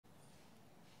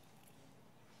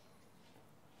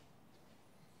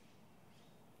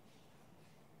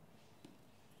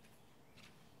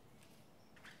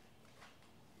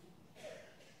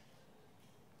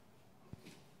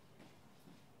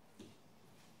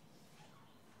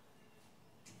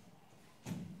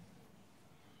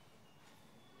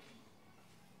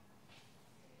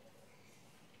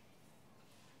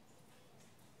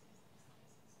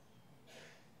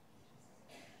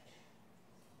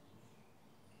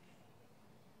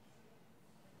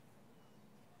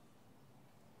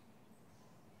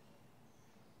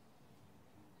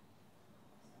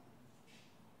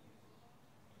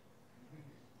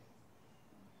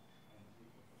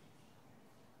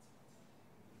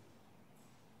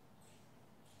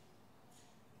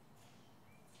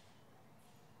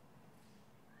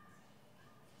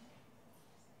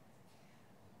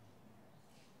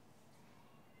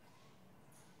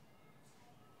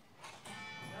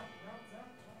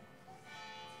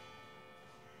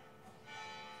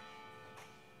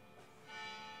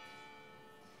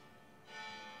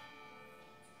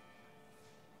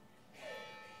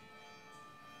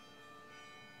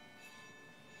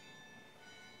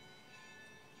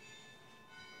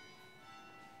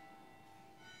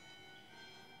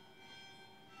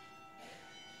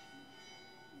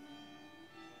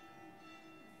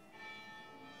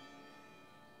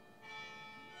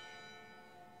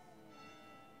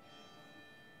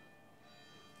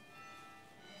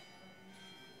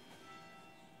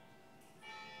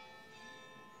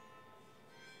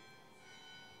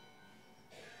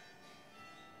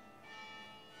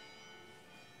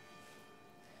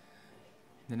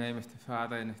In the name of the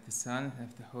Father, and of the Son, and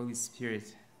of the Holy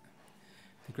Spirit.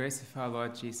 The grace of our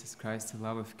Lord Jesus Christ, the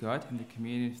love of God, and the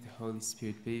communion of the Holy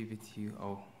Spirit be with you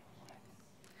all.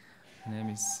 My name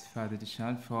is Father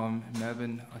Deshan from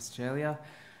Melbourne, Australia.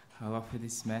 I'll offer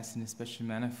this Mass in a special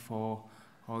manner for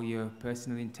all your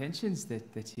personal intentions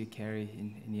that you carry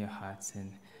in your hearts,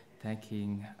 and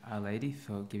thanking Our Lady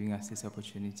for giving us this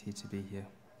opportunity to be here.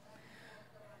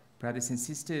 Brothers and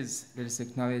sisters, let us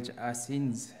acknowledge our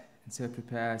sins and so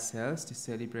prepare ourselves to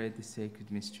celebrate the sacred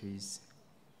mysteries.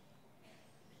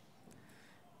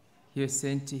 You are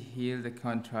sent to heal the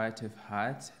contrite of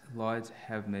heart. Lord,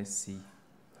 have mercy.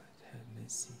 Lord, have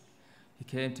mercy. You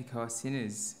came to call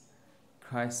sinners.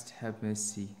 Christ, have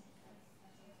mercy.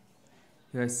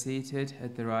 You are seated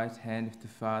at the right hand of the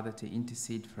Father to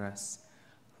intercede for us.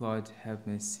 Lord, have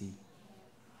mercy.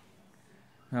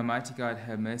 May Almighty God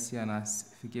have mercy on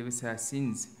us, forgive us our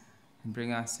sins, and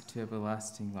bring us to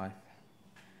everlasting life.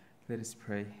 Let us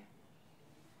pray.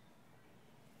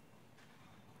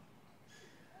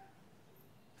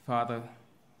 Father,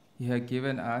 you have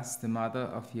given us the mother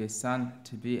of your Son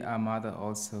to be our mother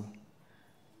also.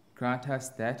 Grant us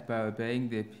that by obeying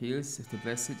the appeals of the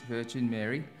Blessed Virgin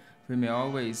Mary, we may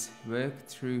always work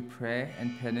through prayer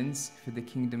and penance for the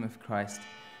kingdom of Christ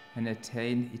and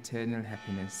attain eternal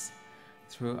happiness.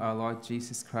 Through our Lord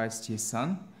Jesus Christ, your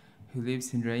Son, who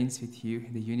lives and reigns with you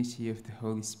in the unity of the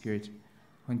Holy Spirit,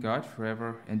 one God,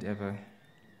 forever and ever.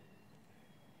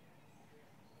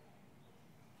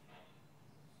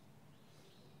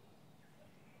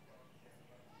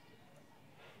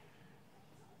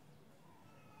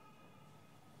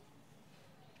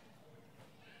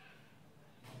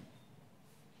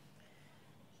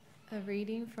 A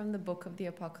reading from the book of the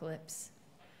Apocalypse.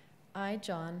 I,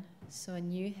 John, saw a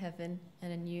new heaven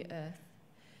and a new earth.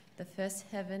 The first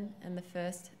heaven and the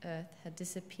first earth had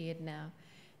disappeared now,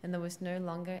 and there was no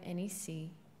longer any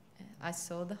sea. I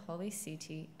saw the holy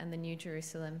city and the new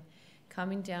Jerusalem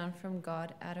coming down from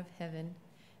God out of heaven,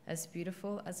 as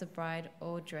beautiful as a bride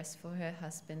all dressed for her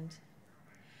husband.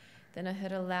 Then I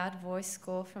heard a loud voice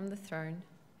call from the throne,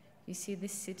 "You see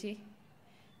this city?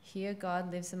 Here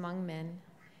God lives among men.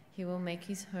 He will make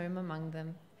his home among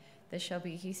them. They shall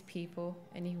be his people,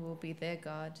 and he will be their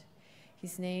God.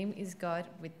 His name is God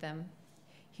with them.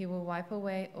 He will wipe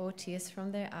away all tears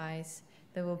from their eyes.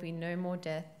 There will be no more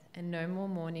death, and no more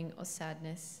mourning or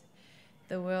sadness.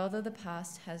 The world of the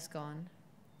past has gone."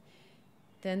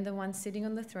 Then the one sitting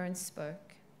on the throne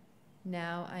spoke,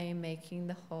 "Now I am making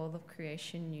the whole of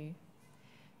creation new."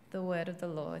 The word of the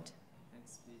Lord.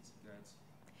 Thanks be to God.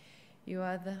 You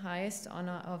are the highest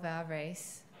honor of our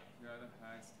race. You are the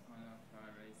highest honor of our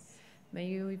race. May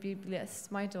you be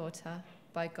blessed, my daughter,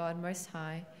 by God Most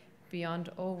High, beyond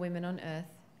all women on earth,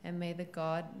 and may the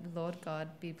Lord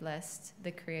God be blessed,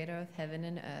 the creator of heaven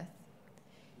and earth,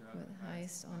 with the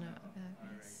highest honor of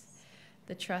our race.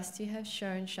 The trust you have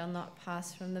shown shall not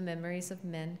pass from the memories of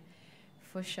men,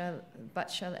 but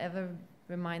shall ever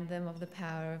remind them of the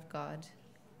power of God.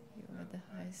 You are the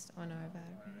highest honor of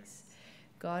our race.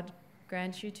 God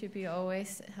grant you to be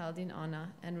always held in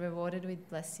honor and rewarded with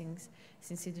blessings,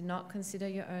 since you did not consider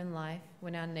your own life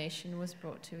when our nation was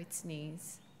brought to its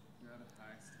knees. You are the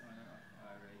highest honor of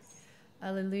our race.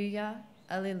 Alleluia,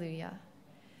 alleluia.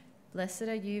 Blessed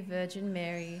are you, Virgin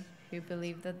Mary, who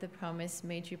believed that the promise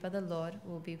made you by the Lord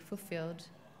will be fulfilled.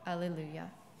 Alleluia.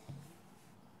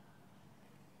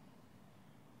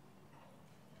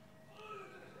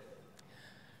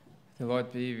 The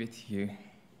Lord be with you.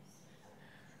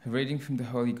 A reading from the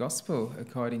Holy Gospel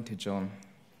according to John.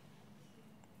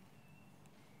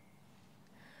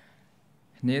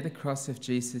 Near the cross of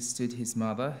Jesus stood his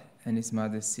mother and his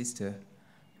mother's sister,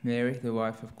 Mary, the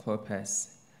wife of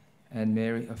Clopas, and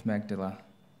Mary of Magdala.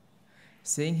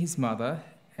 Seeing his mother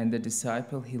and the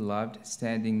disciple he loved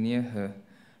standing near her,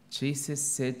 Jesus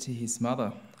said to his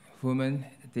mother, "Woman,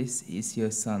 this is your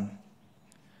son."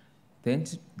 Then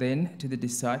to the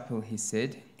disciple he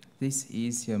said, "This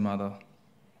is your mother."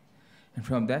 And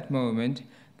from that moment,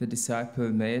 the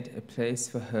disciple made a place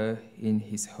for her in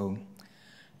his home.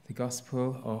 The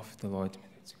Gospel of the Lord.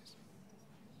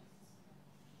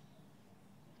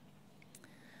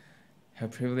 How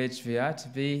privileged we are to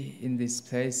be in this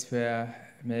place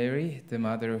where Mary, the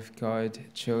Mother of God,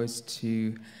 chose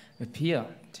to appear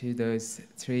to those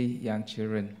three young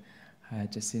children,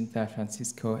 Jacinta,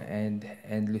 Francisco,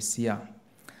 and Lucia.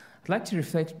 I'd like to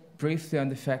reflect briefly on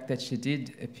the fact that she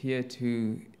did appear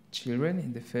to children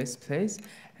in the first place,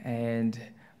 and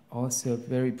also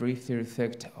very briefly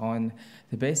reflect on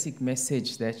the basic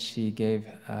message that she gave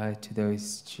to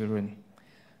those children.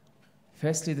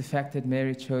 Firstly, the fact that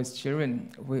Mary chose children.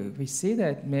 We see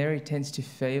that Mary tends to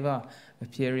favor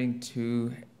appearing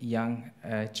to young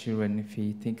children. If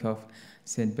you think of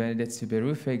Saint Bernadette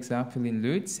Soubirous, for example, in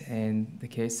Lourdes, and the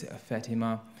case of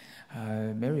Fatima,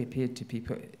 Mary appeared to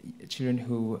children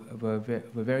who were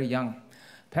very young,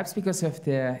 perhaps because of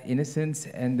their innocence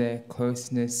and their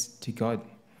closeness to God.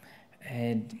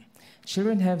 And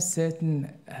children have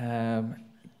certain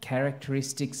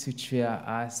characteristics which we are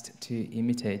asked to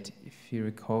imitate. If you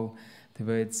recall the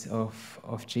words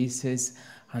of Jesus,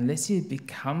 unless you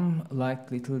become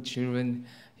like little children,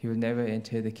 you will never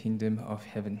enter the kingdom of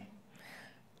heaven.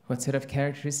 What sort of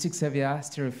characteristics are we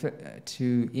asked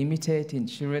to imitate in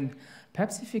children?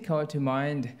 Perhaps if you call to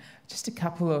mind just a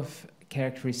couple of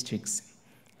characteristics.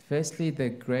 Firstly, the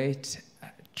great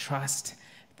trust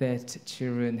that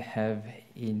children have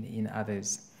in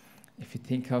others. If you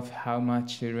think of how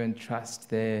much children trust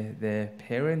their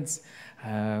parents,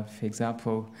 for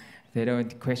example, they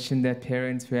don't question their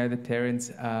parents, where the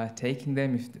parents are taking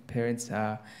them. If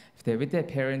they're with their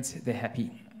parents, they're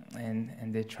happy, and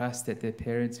they trust that their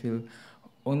parents will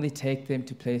only take them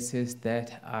to places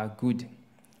that are good.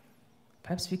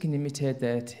 Perhaps we can imitate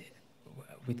that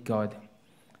with God,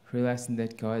 realizing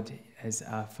that God, as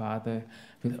our Father,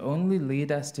 will only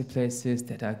lead us to places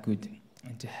that are good,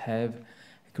 and to have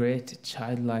great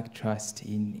childlike trust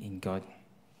in God.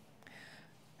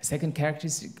 A second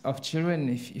characteristic of children,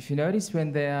 if you notice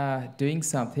when they are doing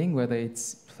something, whether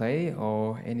it's play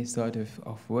or any sort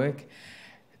of work,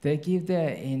 they give their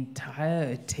entire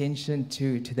attention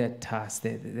to that task.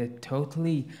 They're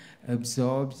totally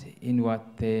absorbed in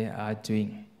what they are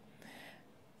doing.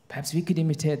 Perhaps we could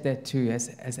imitate that too.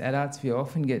 As adults, we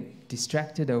often get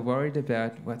distracted or worried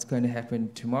about what's going to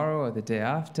happen tomorrow or the day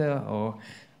after, or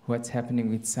what's happening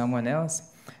with someone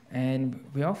else. And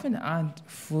we often aren't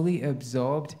fully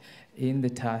absorbed in the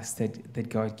task that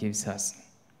God gives us.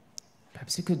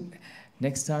 Perhaps you could,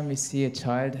 next time you see a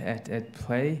child at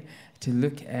play, to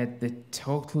look at the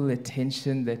total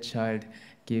attention that child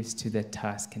gives to that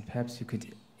task. And perhaps you could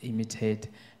imitate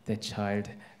that child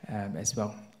as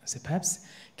well. So perhaps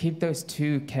keep those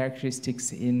two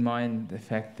characteristics in mind, the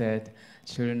fact that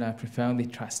children are profoundly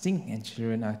trusting and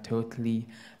children are totally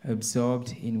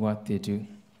absorbed in what they do.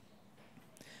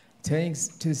 Turning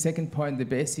to the second point, the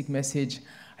basic message,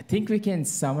 I think we can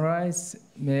summarize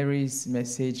Mary's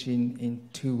message in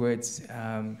 2 words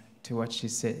to what she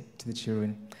said to the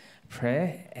children.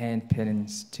 Prayer and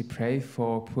penance. To pray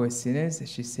for poor sinners, as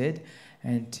she said,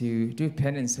 and to do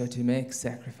penance, or to make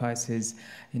sacrifices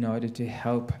in order to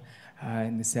help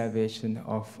in the salvation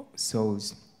of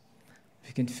souls.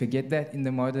 We can forget that in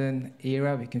the modern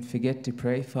era. We can forget to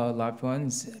pray for our loved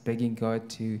ones, begging God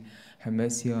to have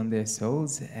mercy on their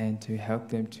souls and to help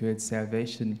them towards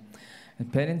salvation.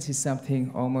 And penance is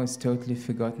something almost totally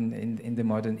forgotten in the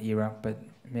modern era, but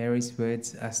Mary's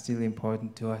words are still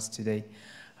important to us today.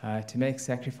 To make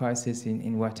sacrifices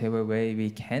in whatever way we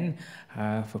can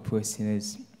for poor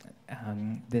sinners.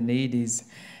 The need is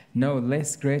no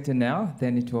less greater now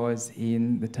than it was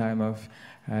in the time of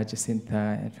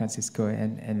Jacinta and Francisco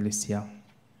and Lucia.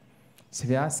 So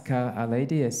we ask Our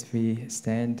Lady, as we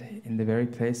stand in the very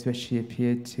place where she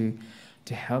appeared, to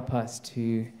help us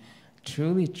to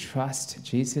truly trust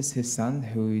Jesus, his Son,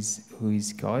 who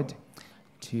is God,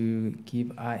 to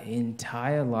give our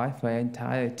entire life, our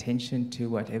entire attention to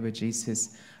whatever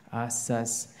Jesus asks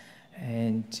us,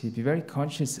 and to be very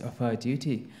conscious of our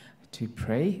duty to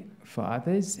pray for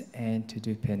others and to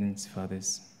do penance for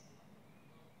others.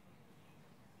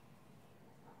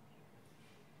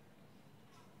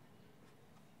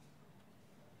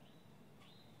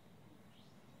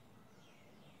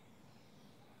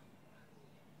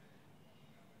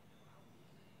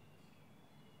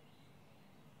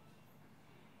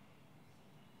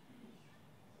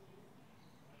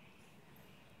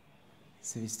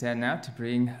 So we stand now to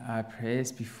bring our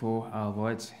prayers before our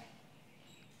Lord.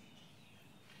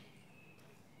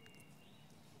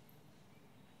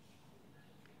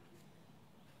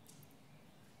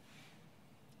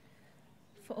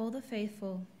 For all the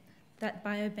faithful, that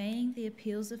by obeying the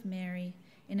appeals of Mary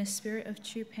in a spirit of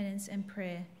true penance and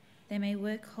prayer, they may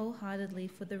work wholeheartedly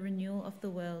for the renewal of the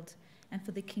world and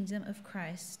for the kingdom of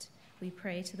Christ, we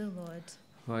pray to the Lord.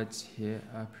 Lord, hear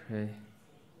our prayer.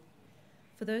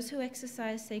 For those who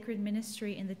exercise sacred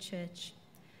ministry in the Church,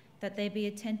 that they be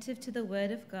attentive to the word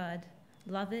of God,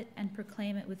 love it and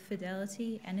proclaim it with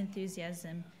fidelity and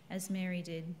enthusiasm, as Mary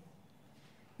did.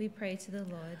 We pray to the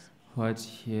Lord. Lord,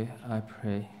 hear our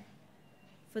prayer.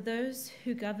 For those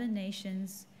who govern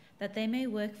nations, that they may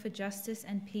work for justice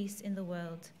and peace in the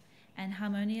world, and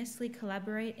harmoniously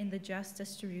collaborate in the just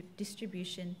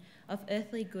distribution of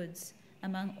earthly goods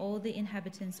among all the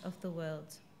inhabitants of the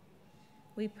world.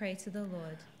 We pray to the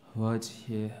Lord. Lord,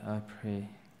 hear our prayer.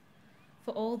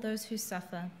 For all those who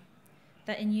suffer,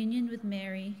 that in union with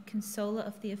Mary, consoler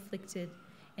of the afflicted,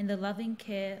 in the loving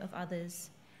care of others,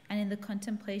 and in the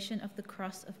contemplation of the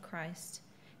cross of Christ,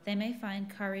 they may find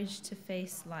courage to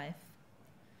face life.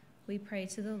 We pray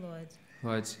to the Lord.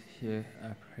 Lord, hear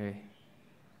our prayer.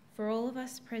 For all of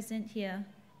us present here,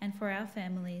 and for our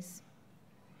families,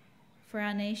 for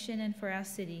our nation and for our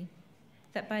city,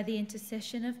 that by the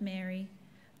intercession of Mary,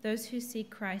 those who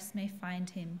seek Christ may find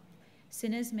him,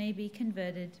 sinners may be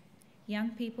converted,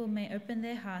 young people may open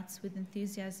their hearts with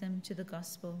enthusiasm to the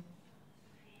gospel.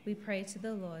 We pray to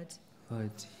the Lord.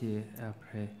 Lord, hear our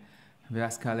prayer. We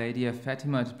ask Our Lady of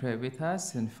Fatima to pray with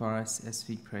us and for us as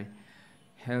we pray.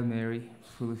 Hail Mary,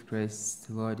 full of grace,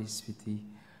 the Lord is with thee.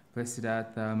 Blessed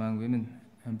art thou among women,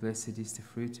 and blessed is the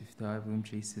fruit of thy womb,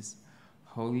 Jesus.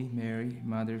 Holy Mary,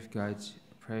 Mother of God,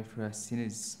 pray for us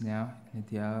sinners now and at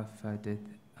the hour of our death.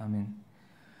 Amen.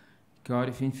 God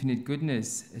of infinite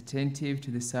goodness, attentive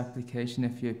to the supplication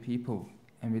of your people,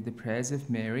 and with the prayers of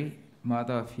Mary,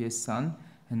 Mother of your Son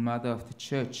and Mother of the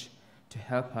Church, to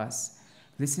help us,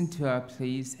 listen to our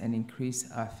pleas and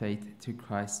increase our faith through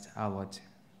Christ our Lord.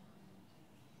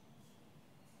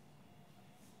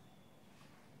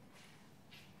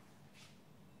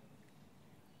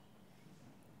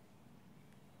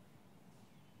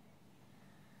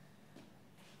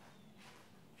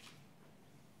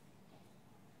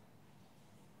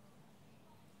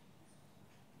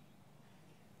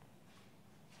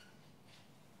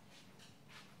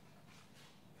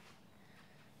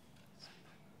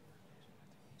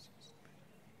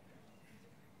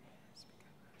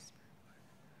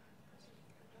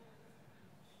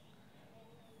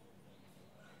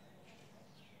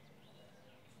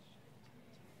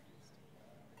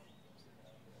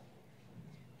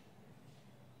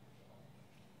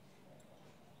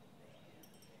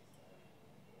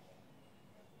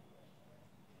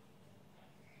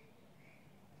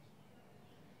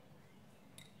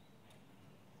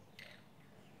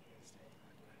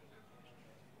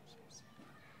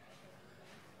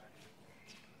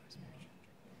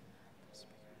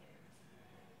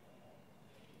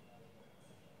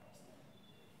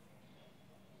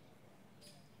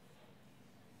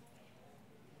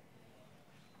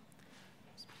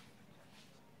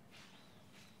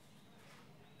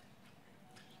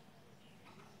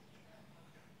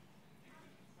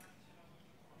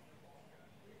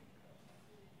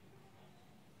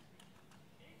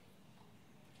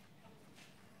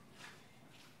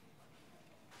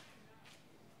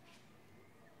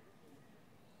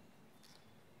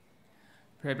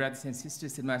 Pray, brothers and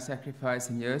sisters, that my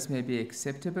sacrifice and yours may be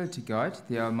acceptable to God,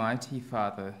 the Almighty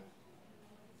Father.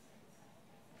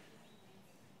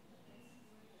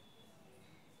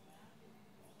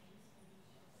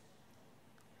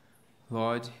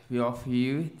 Lord, we offer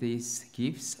you these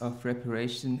gifts of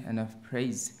reparation and of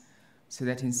praise, so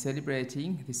that in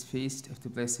celebrating this feast of the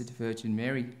Blessed Virgin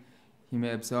Mary, you may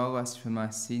absolve us from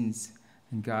our sins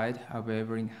and guide our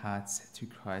wavering hearts through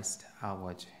Christ our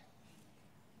Lord.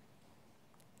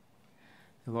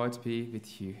 The Lord be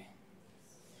with you.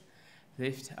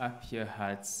 Lift up your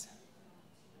hearts.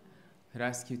 Let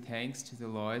us give thanks to the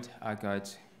Lord our God.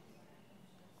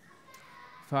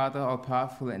 Father,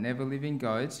 all-powerful and ever-living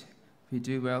God, we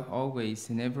do well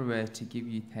always and everywhere to give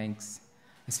you thanks,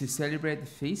 as we celebrate the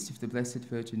feast of the Blessed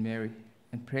Virgin Mary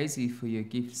and praise you for your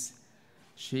gifts.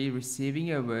 She, receiving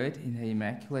your word in her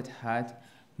immaculate heart,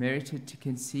 merited to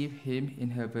conceive him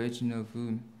in her virginal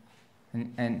womb.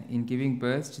 And in giving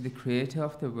birth to the Creator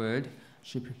of the world,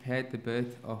 she prepared the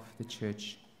birth of the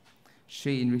Church.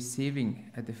 She, in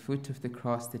receiving at the foot of the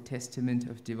cross the testament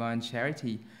of divine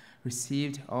charity,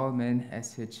 received all men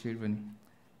as her children,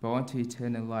 born to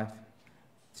eternal life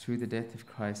through the death of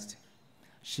Christ.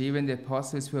 She, when the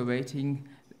apostles were awaiting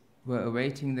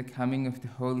the coming of the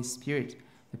Holy Spirit,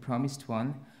 the promised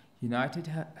one, united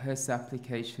her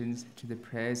supplications to the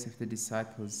prayers of the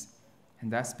disciples,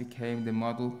 and thus became the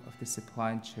model of the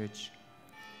suppliant church.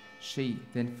 She,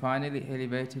 then finally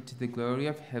elevated to the glory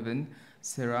of heaven,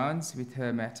 surrounds with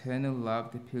her maternal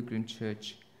love the pilgrim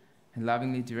church, and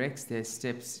lovingly directs their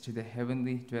steps to the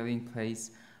heavenly dwelling place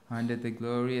under the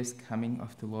glorious coming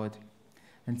of the Lord.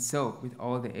 And so, with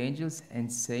all the angels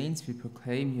and saints, we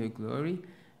proclaim your glory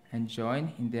and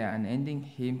join in their unending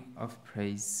hymn of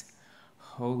praise.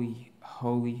 Holy,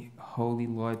 holy, holy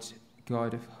Lord,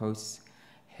 God of hosts,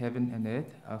 heaven and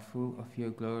earth are full of your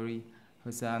glory.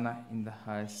 Hosanna in the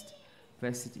highest.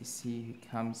 Blessed is he who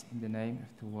comes in the name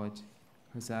of the Lord.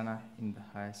 Hosanna in the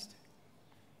highest.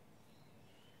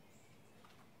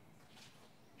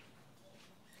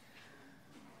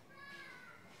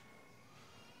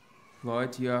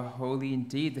 Lord, you are holy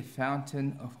indeed, the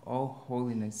fountain of all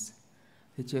holiness.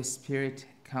 Let your Spirit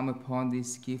come upon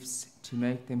these gifts to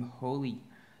make them holy,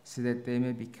 so that they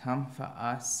may become for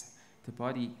us the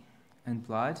body and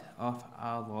blood of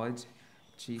our Lord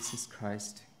Jesus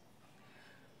Christ.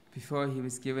 Before he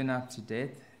was given up to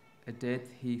death, a death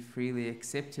he freely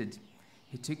accepted,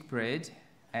 he took bread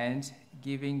and,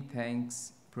 giving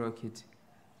thanks, broke it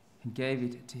and gave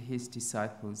it to his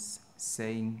disciples,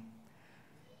 saying,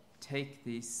 "Take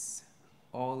this,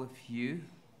 all of you,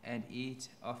 and eat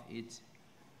of it,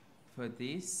 for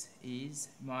this is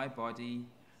my body,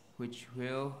 which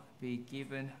will be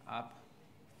given up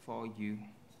for you."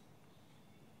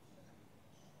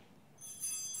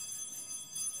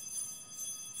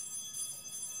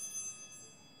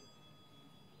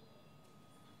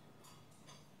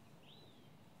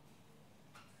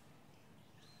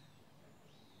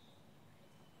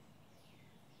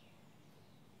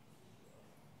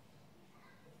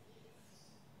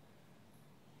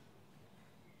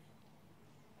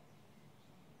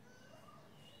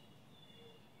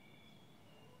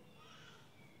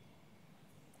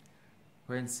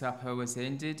 When supper was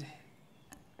ended,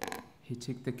 he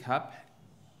took the cup.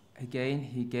 Again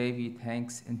he gave you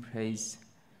thanks and praise,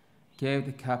 gave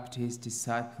the cup to his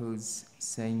disciples,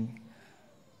 saying,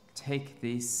 "Take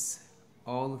this,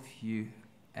 all of you,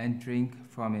 and drink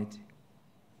from it.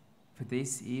 For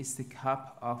this is the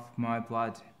cup of my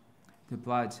blood, the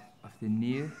blood of the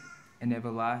new and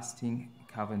everlasting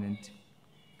covenant.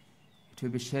 It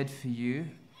will be shed for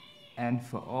you and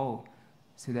for all,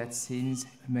 so that sins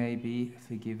may be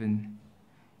forgiven.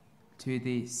 Do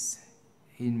this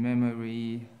in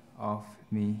memory of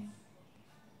me."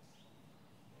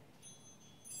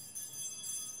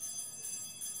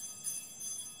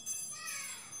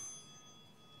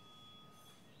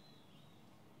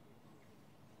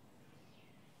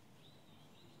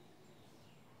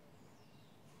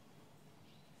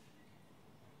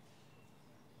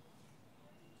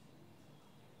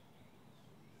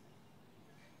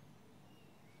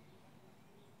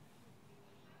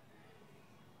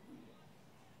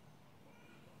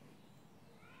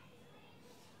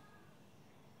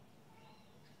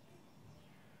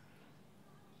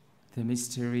 The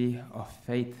mystery of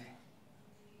faith.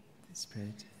 This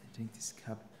bread, drink this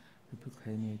cup, we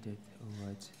proclaim your death, O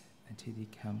Lord, until you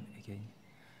come again.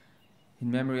 In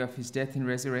memory of his death and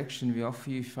resurrection, we offer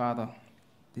you, Father,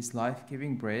 this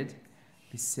life-giving bread,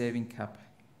 this saving cup.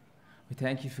 We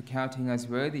thank you for counting us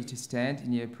worthy to stand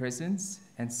in your presence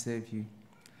and serve you.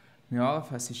 May all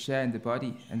of us who share in the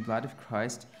body and blood of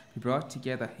Christ be brought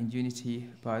together in unity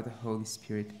by the Holy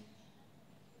Spirit.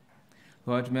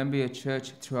 Lord, remember your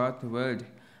church throughout the world.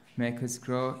 Make us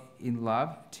grow in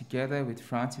love together with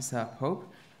Francis our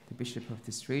Pope, the Bishop of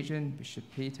this region, Bishop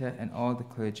Peter, and all the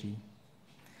clergy.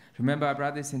 Remember our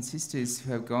brothers and sisters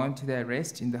who have gone to their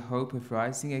rest in the hope of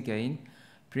rising again.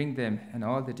 Bring them and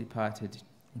all the departed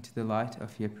into the light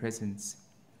of your presence.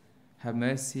 Have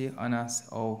mercy on us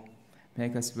all.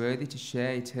 Make us worthy to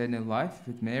share eternal life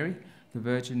with Mary, the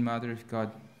Virgin Mother of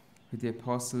God, with the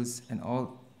apostles and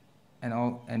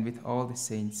with all the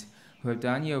saints who have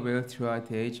done your will throughout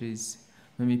the ages,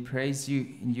 when we praise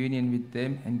you in union with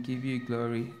them and give you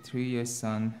glory through your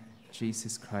Son,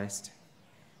 Jesus Christ.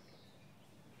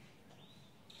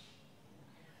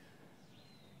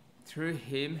 Through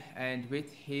him and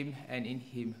with him and in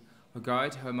him, O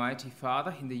God, Almighty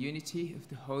Father, in the unity of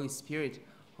the Holy Spirit,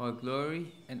 all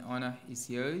glory and honor is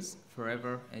yours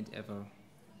forever and ever.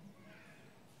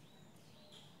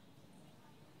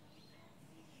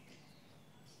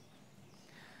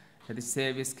 At the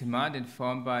Saviour's command,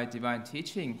 informed by divine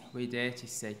teaching, we dare to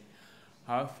say,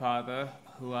 Our Father,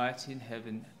 who art in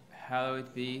heaven,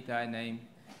 hallowed be thy name.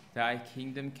 Thy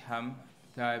kingdom come,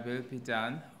 thy will be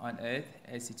done, on earth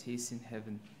as it is in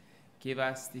heaven. Give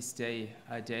us this day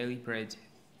our daily bread,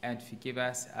 and forgive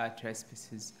us our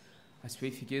trespasses, as we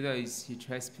forgive those who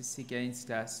trespass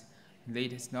against us. And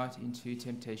lead us not into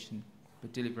temptation,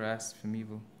 but deliver us from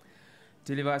evil.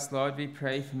 Deliver us, Lord, we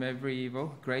pray, from every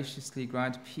evil. Graciously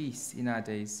grant peace in our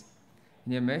days.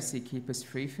 In your mercy, keep us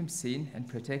free from sin and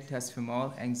protect us from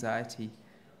all anxiety,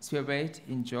 as we await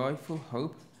in joyful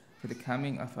hope for the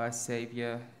coming of our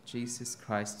Saviour, Jesus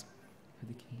Christ, for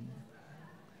the kingdom.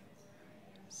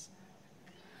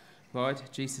 Lord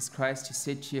Jesus Christ, you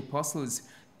said to your apostles,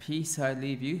 Peace I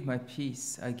leave you, my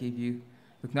peace I give you.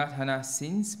 Look not on our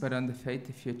sins, but on the faith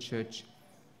of your church,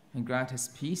 and grant us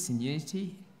peace and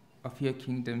unity of your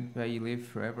kingdom, where you live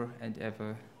forever and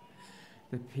ever.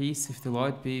 The peace of the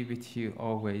Lord be with you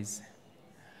always.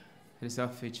 Let us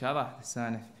offer each other the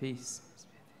sign of peace.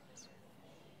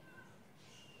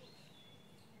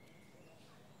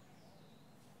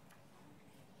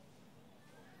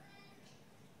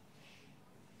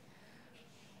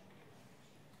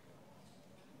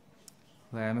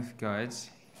 Lamb of God,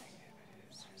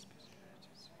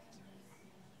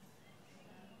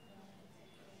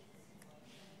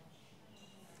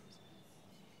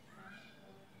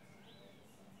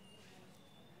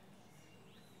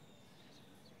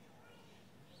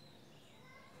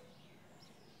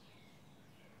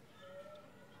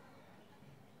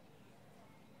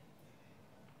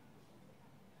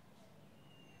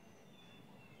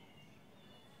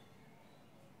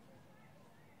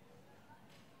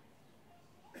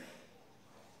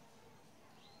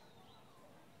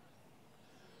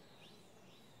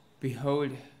 behold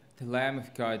the Lamb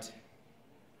of God.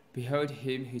 Behold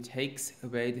him who takes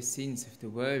away the sins of the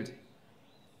world.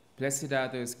 Blessed are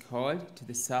those called to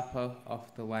the supper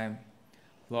of the Lamb.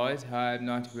 Lord, I am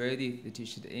not worthy that you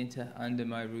should enter under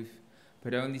my roof,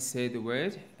 but only say the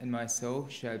word, and my soul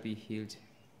shall be healed.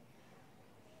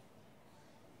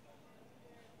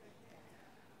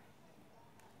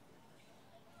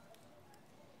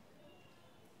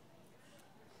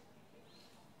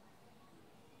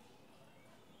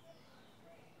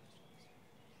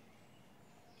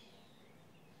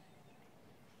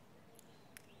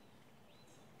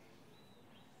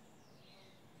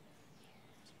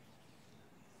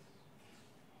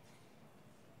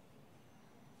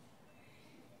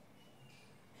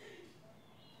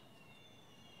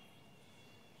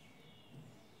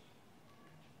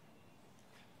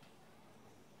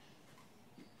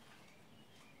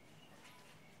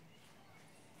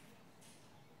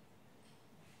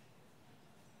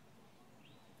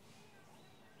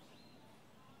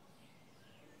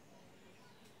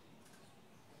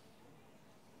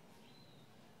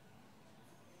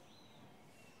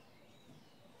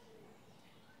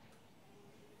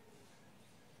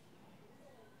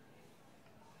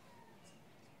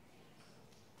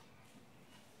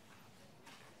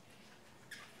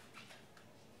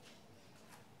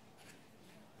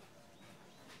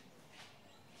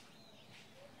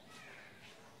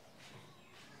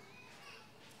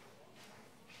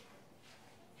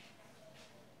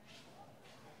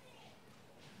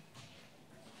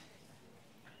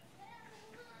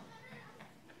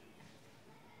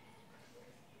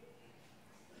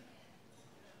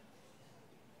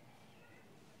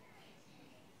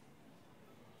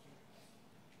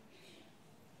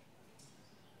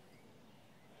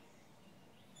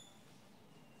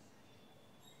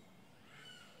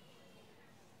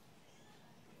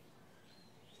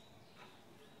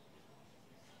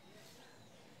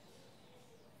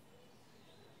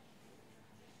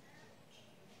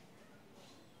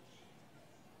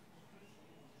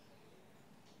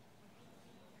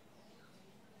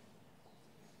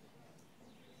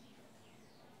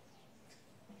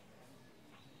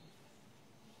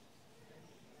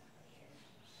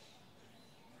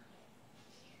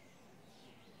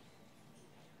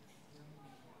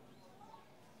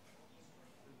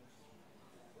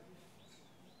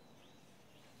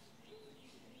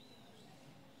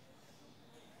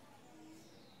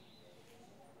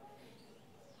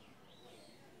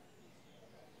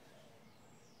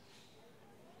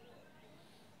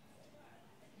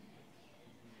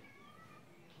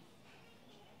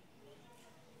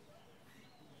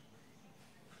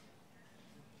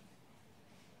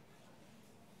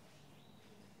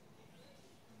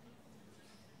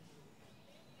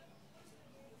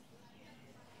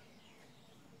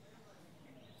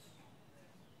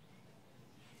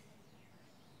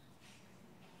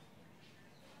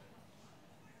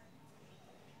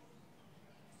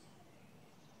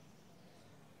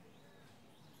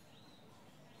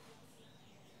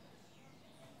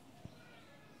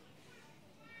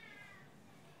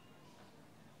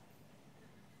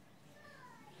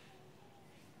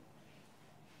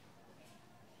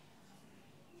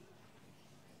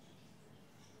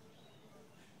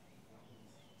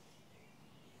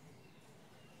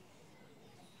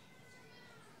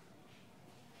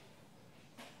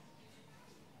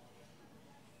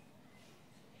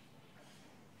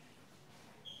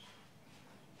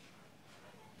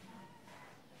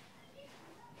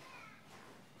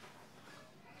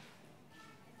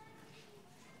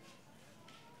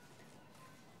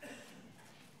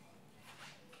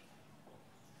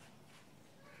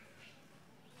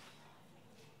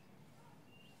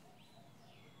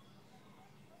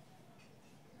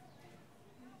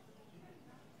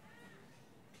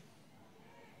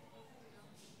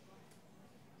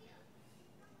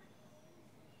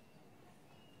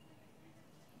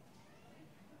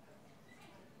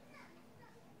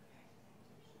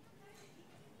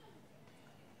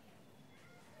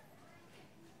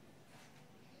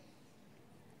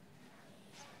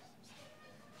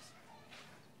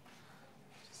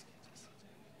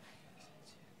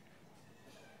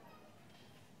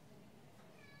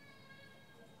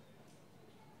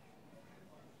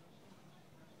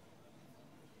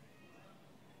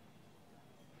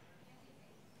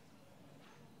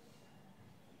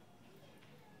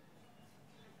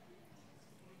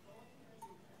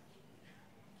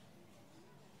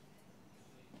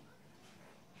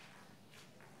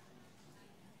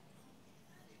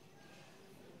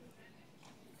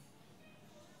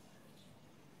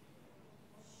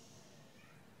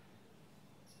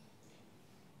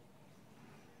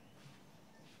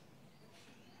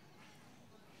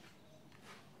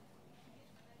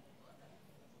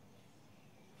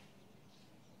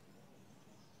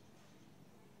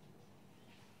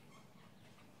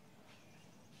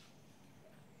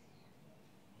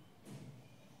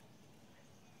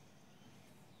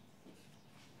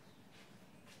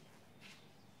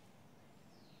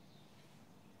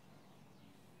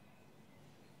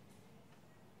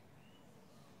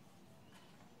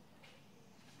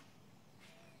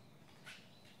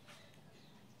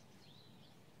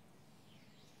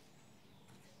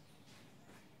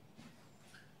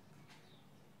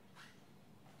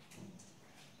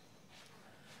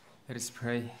 Let us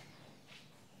pray.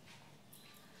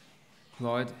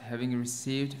 Lord, having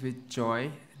received with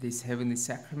joy these heavenly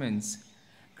sacraments,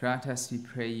 grant us, we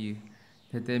pray you,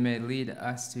 that they may lead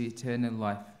us to eternal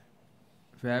life,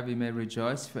 where we may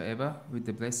rejoice forever with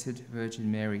the Blessed Virgin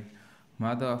Mary,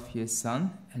 Mother of your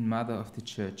Son and Mother of the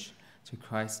Church, to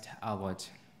Christ our Lord.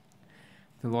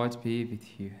 The Lord be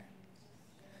with you.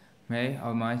 May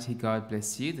Almighty God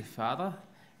bless you, the Father,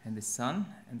 and the Son,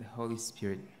 and the Holy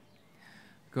Spirit.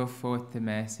 Go forth, the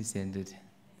Mass is ended.